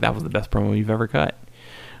 saying like that was the best promo you've ever cut.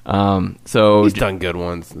 So He's done good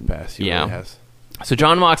ones in the past. He really has. So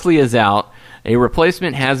Jon Moxley is out. A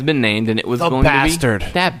replacement has been named, and it was going bastard. to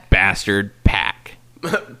be that bastard Pac.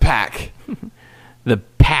 Pac. The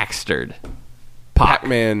Paxtard.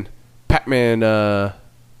 Pac-Man. Paku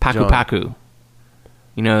John. Paku.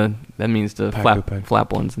 You know, that means to Paku.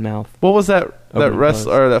 flap one's mouth. What was that Open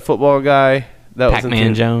wrestler, or that football guy? That Pac-Man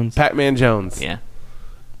was Jones. Pac-Man Jones. Yeah.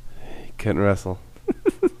 He couldn't wrestle.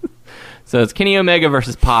 So it's Kenny Omega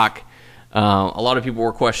versus Pac. A lot of people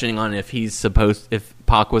were questioning on if if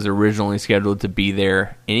Pac was originally scheduled to be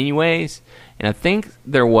there anyways, and I think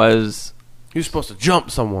there was. He was supposed to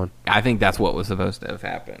jump someone. I think that's what was supposed to have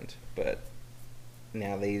happened, but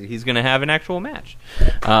now he's going to have an actual match.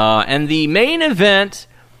 And the main event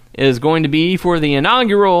is going to be for the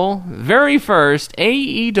inaugural, very first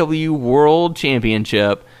AEW World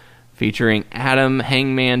Championship, featuring Adam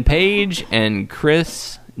Hangman Page and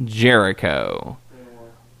Chris Jericho.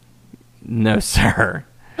 No, sir.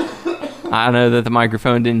 I know that the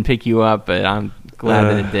microphone didn't pick you up, but I'm glad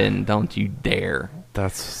that it didn't. Don't you dare.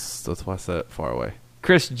 That's why I said it far away.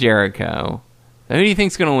 Chris Jericho. Now, who do you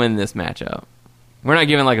think's going to win this matchup? We're not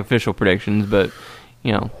giving like official predictions, but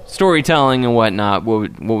you know, storytelling and whatnot.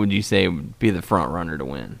 What would you say would be the front runner to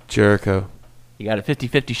win? Jericho. You got a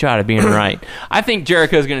 50-50 shot of being right. I think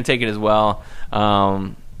Jericho's going to take it as well.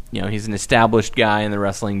 You know, he's an established guy in the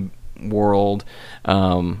wrestling world.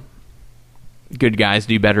 Good guys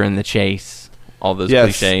do better in the chase. All those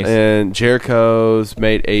cliches. And Jericho's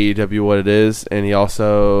made AEW what it is, and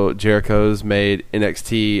Jericho's made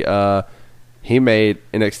NXT. He made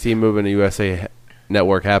NXT moving to USA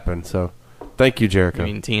Network happen. So, thank you, Jericho.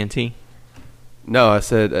 You mean TNT? No, I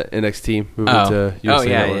said NXT moving to USA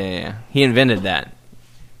Network. Yeah. He invented that.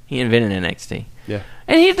 He invented NXT. Yeah.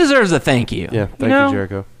 And he deserves a thank you. Yeah, thank you,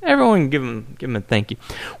 Jericho. Everyone give him a thank you.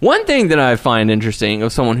 One thing that I find interesting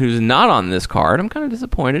of someone who's not on this card, I'm kind of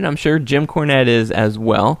disappointed. I'm sure Jim Cornette is as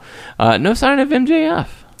well. No sign of MJF.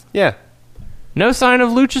 Yeah. No sign of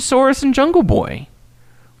Luchasaurus and Jungle Boy.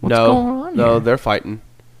 What's going on No, here? they're fighting.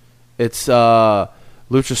 It's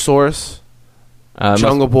Luchasaurus, Must-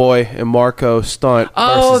 Jungle Boy, and Marco Stunt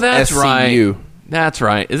versus that's SCU. right. That's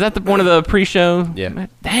right. Is that one of the pre-show? Yeah.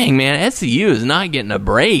 Dang, man, SCU is not getting a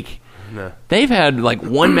break. No. They've had like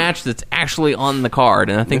one match that's actually on the card,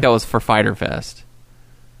 and I think that was for Fyter Fest.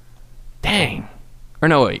 Dang. Or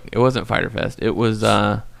no, wait, it wasn't Fyter Fest. It was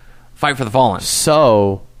Fight for the Fallen.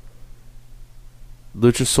 So,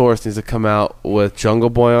 Luchasaurus needs to come out with Jungle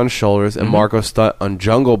Boy on shoulders and Marco Stunt on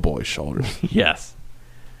Jungle Boy's shoulders. Yes.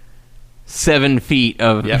 7 feet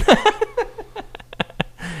of... Yep.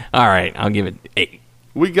 All right, I'll give it 8.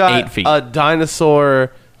 We got 8 feet. a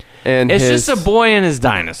dinosaur and It's his... just a boy and his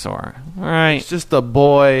dinosaur. All right. It's just a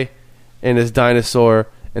boy and his dinosaur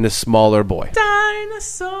and his smaller boy.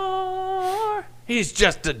 Dinosaur. He's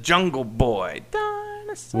just a jungle boy.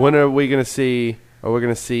 Dinosaur. When are we going to see... Are we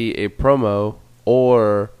going to see a promo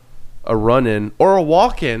or a run-in or a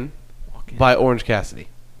walk-in by Orange Cassidy?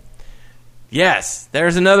 Yes,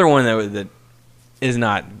 there's another one that is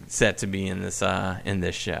not set to be in this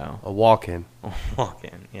show. A walk-in. Walk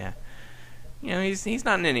in, yeah. You know, he's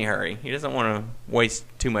not in any hurry. He doesn't want to waste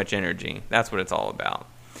too much energy. That's what it's all about.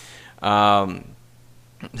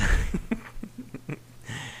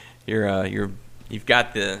 You've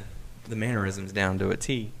got the mannerisms down to a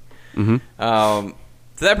T. Mm-hmm. So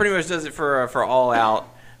that pretty much does it for All Out.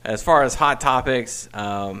 As far as hot topics,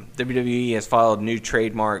 WWE has filed new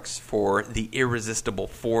trademarks for the Irresistible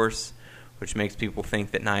Force, which makes people think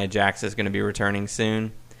that Nia Jax is going to be returning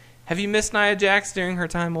soon. Have you missed Nia Jax during her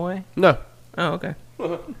time away? No. Oh, okay.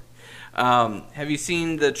 Have you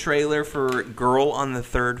seen the trailer for Girl on the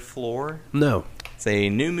Third Floor? No. It's a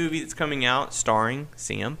new movie that's coming out starring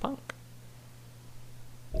CM Punk.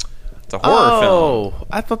 It's a horror film. Oh,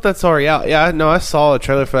 I thought that's already out. Yeah, no, I saw a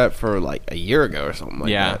trailer for that for like a year ago or something like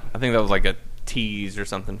Yeah, that. I think that was like a tease or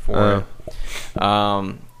something for it.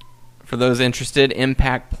 For those interested,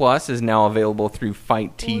 Impact Plus is now available through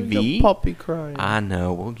Fight TV. The puppy crying. I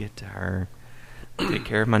know. We'll get to her. Take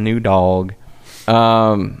care of my new dog.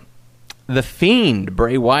 The Fiend,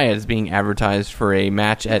 Bray Wyatt, is being advertised for a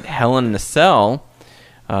match at Hell in a Cell.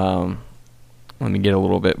 Let me get a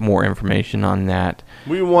little bit more information on that.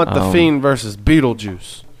 We want the Fiend versus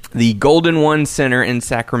Beetlejuice. The Golden One Center in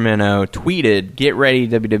Sacramento tweeted, "Get ready,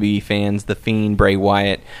 WWE fans. The Fiend, Bray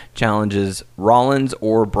Wyatt, challenges Rollins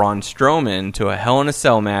or Braun Strowman to a Hell in a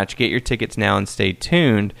Cell match. Get your tickets now and stay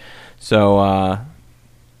tuned." So,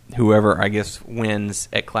 whoever, I guess, wins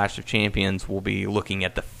at Clash of Champions will be looking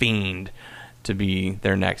at The Fiend to be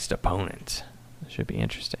their next opponent. It should be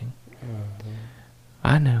interesting.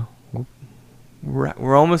 I know.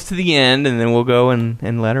 We're almost to the end, and then we'll go and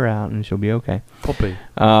let her out, and she'll be okay. Puppy.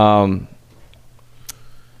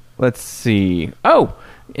 Let's see. Oh,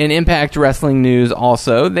 in Impact Wrestling news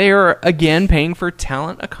also, they are again paying for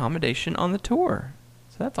talent accommodation on the tour.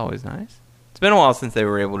 So that's always nice. It's been a while since they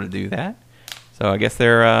were able to do that. So I guess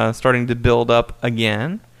they're starting to build up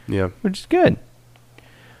again. Yeah. Which is good.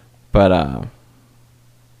 But,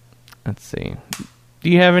 let's see. Do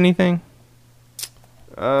you have anything?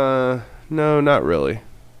 No, not really.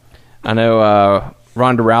 I know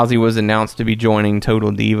Ronda Rousey was announced to be joining Total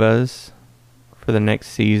Divas for the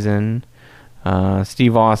next season.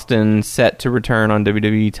 Steve Austin set to return on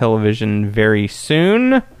WWE television very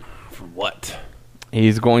soon. For what?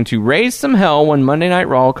 He's going to raise some hell when Monday Night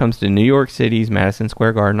Raw comes to New York City's Madison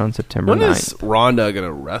Square Garden on September 9th. When is Ronda going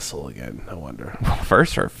to wrestle again, I wonder? Well,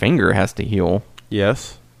 first, her finger has to heal.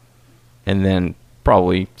 Yes. And then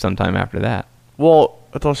probably sometime after that. Well,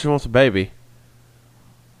 I thought she wants a baby.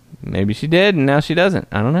 Maybe she did, and now she doesn't.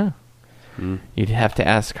 I don't know. You'd have to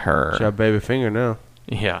ask her. She got a baby finger now.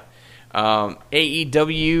 Yeah.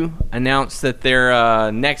 AEW announced that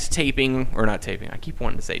their next taping, or not taping, I keep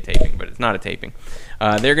wanting to say taping, but it's not a taping.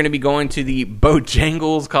 They're going to be going to the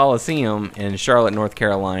Bojangles Coliseum in Charlotte, North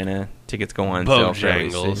Carolina. Tickets go on sale fairly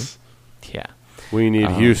soon. Bojangles. Yeah. We need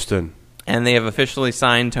Houston. And they have officially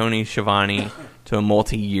signed Tony Schiavone to a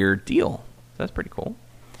multi-year deal. That's pretty cool.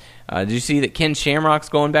 Did you see that Ken Shamrock's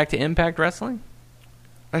going back to Impact Wrestling?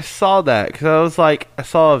 I saw that because I was like, I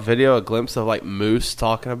saw a glimpse of like Moose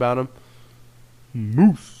talking about him.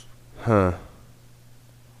 Moose. Huh.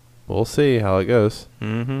 We'll see how it goes.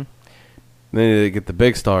 Mm-hmm. They need to get the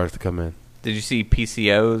big stars to come in. Did you see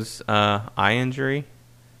PCO's eye injury?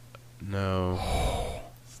 No.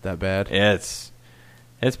 It's that bad. It's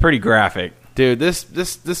pretty graphic. Dude,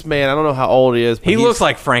 this man, I don't know how old he is. But He looks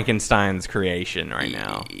like Frankenstein's creation right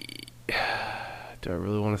now. Do I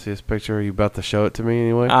really want to see this picture? Are you about to show it to me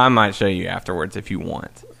anyway? I might show you afterwards if you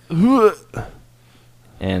want.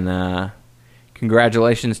 And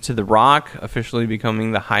congratulations to The Rock officially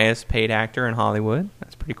becoming the highest paid actor in Hollywood.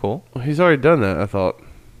 That's pretty cool. Well, he's already done that, I thought.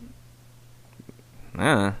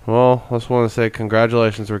 Well, I just want to say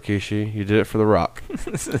congratulations, Rikishi. You did it for The Rock.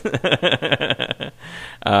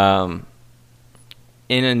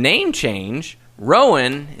 In a name change,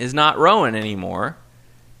 Rowan is not Rowan anymore.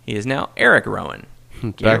 He is now Eric Rowan.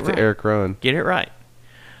 Back to Eric Rowan. Get it right.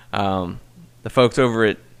 The folks over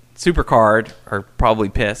at SuperCard are probably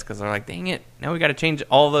pissed because they're like, dang it, now we got to change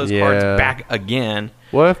all those cards back again.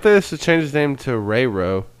 What if they just change his name to Ray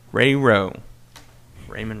Rowe? Ray Rowe.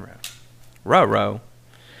 Raymond Rowe. Rowe.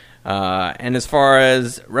 And as far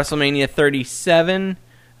as WrestleMania 37,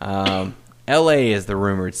 LA is the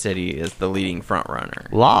rumored city is the leading front runner.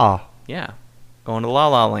 La. Yeah. Going to La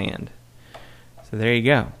La Land. So there you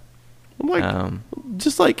go. I'm like,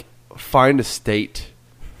 just like find a state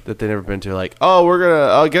that they've never been to. Like, oh, we're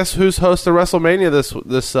gonna. Guess who's hosting WrestleMania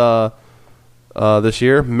this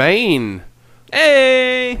year? Maine.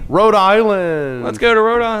 Hey, Rhode Island. Let's go to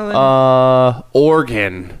Rhode Island.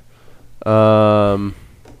 Oregon.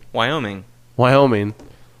 Wyoming.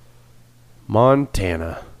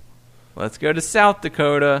 Montana. Let's go to South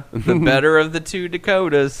Dakota. The better of the two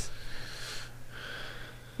Dakotas.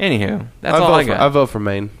 Anywho, that's all I got. I vote for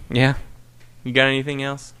Maine. Yeah. You got anything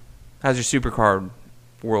else? How's your SuperCard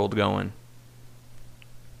world going?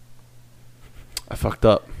 I fucked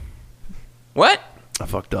up. What? I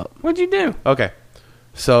fucked up. What'd you do? Okay.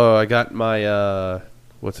 So I got my,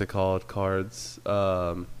 what's it called? Cards.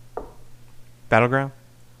 Battleground?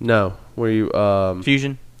 No. Where you,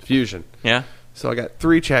 Fusion? Fusion. Yeah. So I got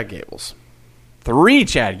 3 Chad Gables. 3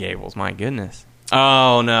 Chad Gables, my goodness.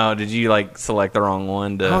 Oh, no. Did you, select the wrong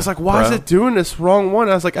one? I was like, why is it doing this wrong one?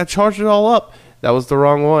 I was like, I charged it all up. That was the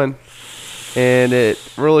wrong one. and it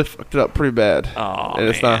really fucked it up pretty bad. Oh, and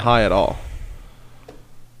it's not man. high at all.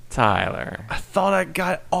 Tyler. I thought I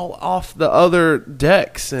got it all off the other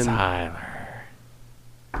decks, and Tyler.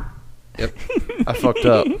 yep, I fucked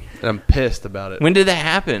up, and I'm pissed about it. When did that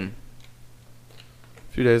happen?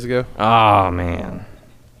 A few days ago. Oh, man.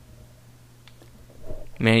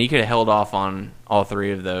 Man, you could have held off on all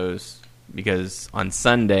three of those because on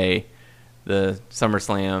Sunday, the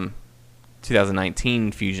SummerSlam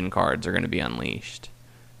 2019 Fusion cards are going to be unleashed.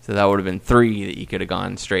 So that would have been 3 that you could have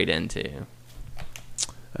gone straight into.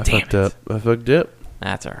 I Damn fucked it. up. I fucked up.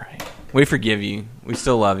 That's all right. We forgive you. We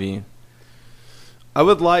still love you. I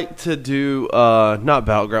would like to do not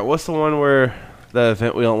Battleground. What's the one where the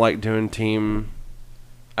event we don't like doing team?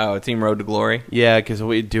 Oh, Team Road to Glory? Yeah, because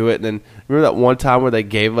we do it, and then remember that one time where they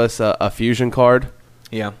gave us a fusion card?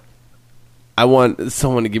 Yeah. I want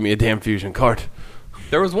someone to give me a damn fusion card.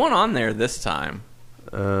 There was one on there this time.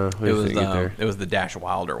 It there. It was the Dash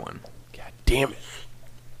Wilder one. God damn it!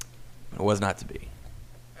 It was not to be.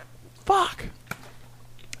 Fuck.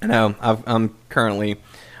 I know.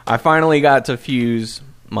 I finally got to fuse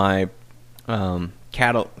my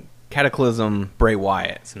Cataclysm Bray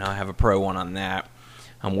Wyatt. So now I have a Pro 1 on that.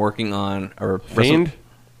 I'm working on a Fiend?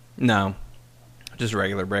 No, just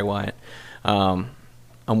regular Bray Wyatt. I'm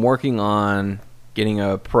working on getting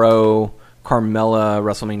a Pro Carmella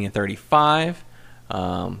WrestleMania 35,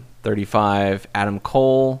 35 Adam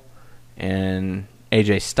Cole, and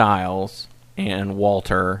AJ Styles, and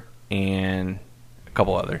Walter, and a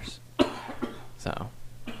couple others. So,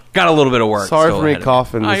 got a little bit of work. Sorry still for me ahead of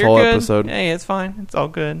coughing this you're whole good. episode. Hey, it's fine. It's all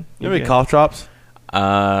good. You have any cough drops?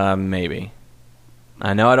 Maybe.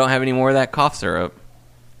 I know I don't have any more of that cough syrup,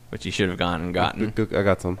 which you should have gone and gotten. I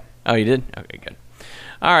got some. Oh, you did? Okay, good.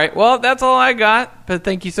 All right. Well, that's all I got. But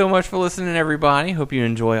thank you so much for listening, everybody. Hope you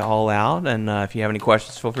enjoy All Out. And if you have any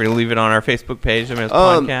questions, feel free to leave it on our Facebook page,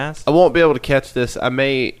 Podcast. I won't be able to catch this. I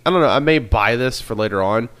don't know. I may buy this for later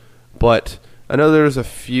on, but I know there's a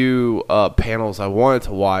few panels I wanted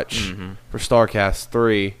to watch for StarCast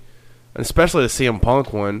 3, and especially the CM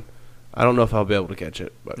Punk one. I don't know if I'll be able to catch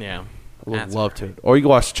it, but Yeah. I would That's love to. Or you can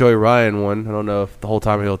watch Joey Ryan one. I don't know if the whole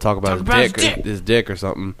time he'll talk about his dick or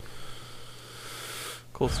something.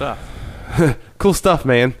 Cool stuff. Cool stuff,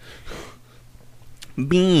 man.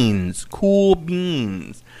 Beans. Cool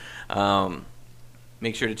beans.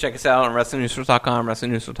 Make sure to check us out on WrestlingNewsSource.com,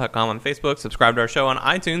 WrestlingNewsSource.com on Facebook. Subscribe to our show on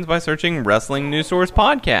iTunes by searching Wrestling News Source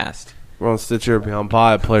Podcast. We're on Stitcher, Beyond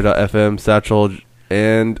Pod, Player.fm, Satchel,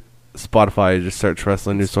 and Spotify. Just search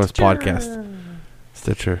Wrestling News Source Podcast.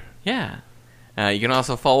 Stitcher. Yeah. You can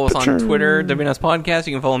also follow us on Twitter, WNS Podcast.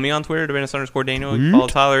 You can follow me on Twitter, WNS_Daniel. You can follow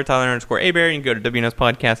Tyler, Tyler_Abear. You can go to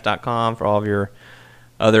WNSPodcast.com for all of your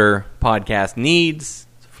other podcast needs.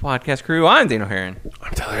 Podcast crew, I'm Daniel Heron.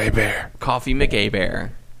 I'm Tyler Abear. Coffee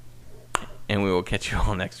McAbear. And we will catch you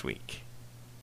all next week.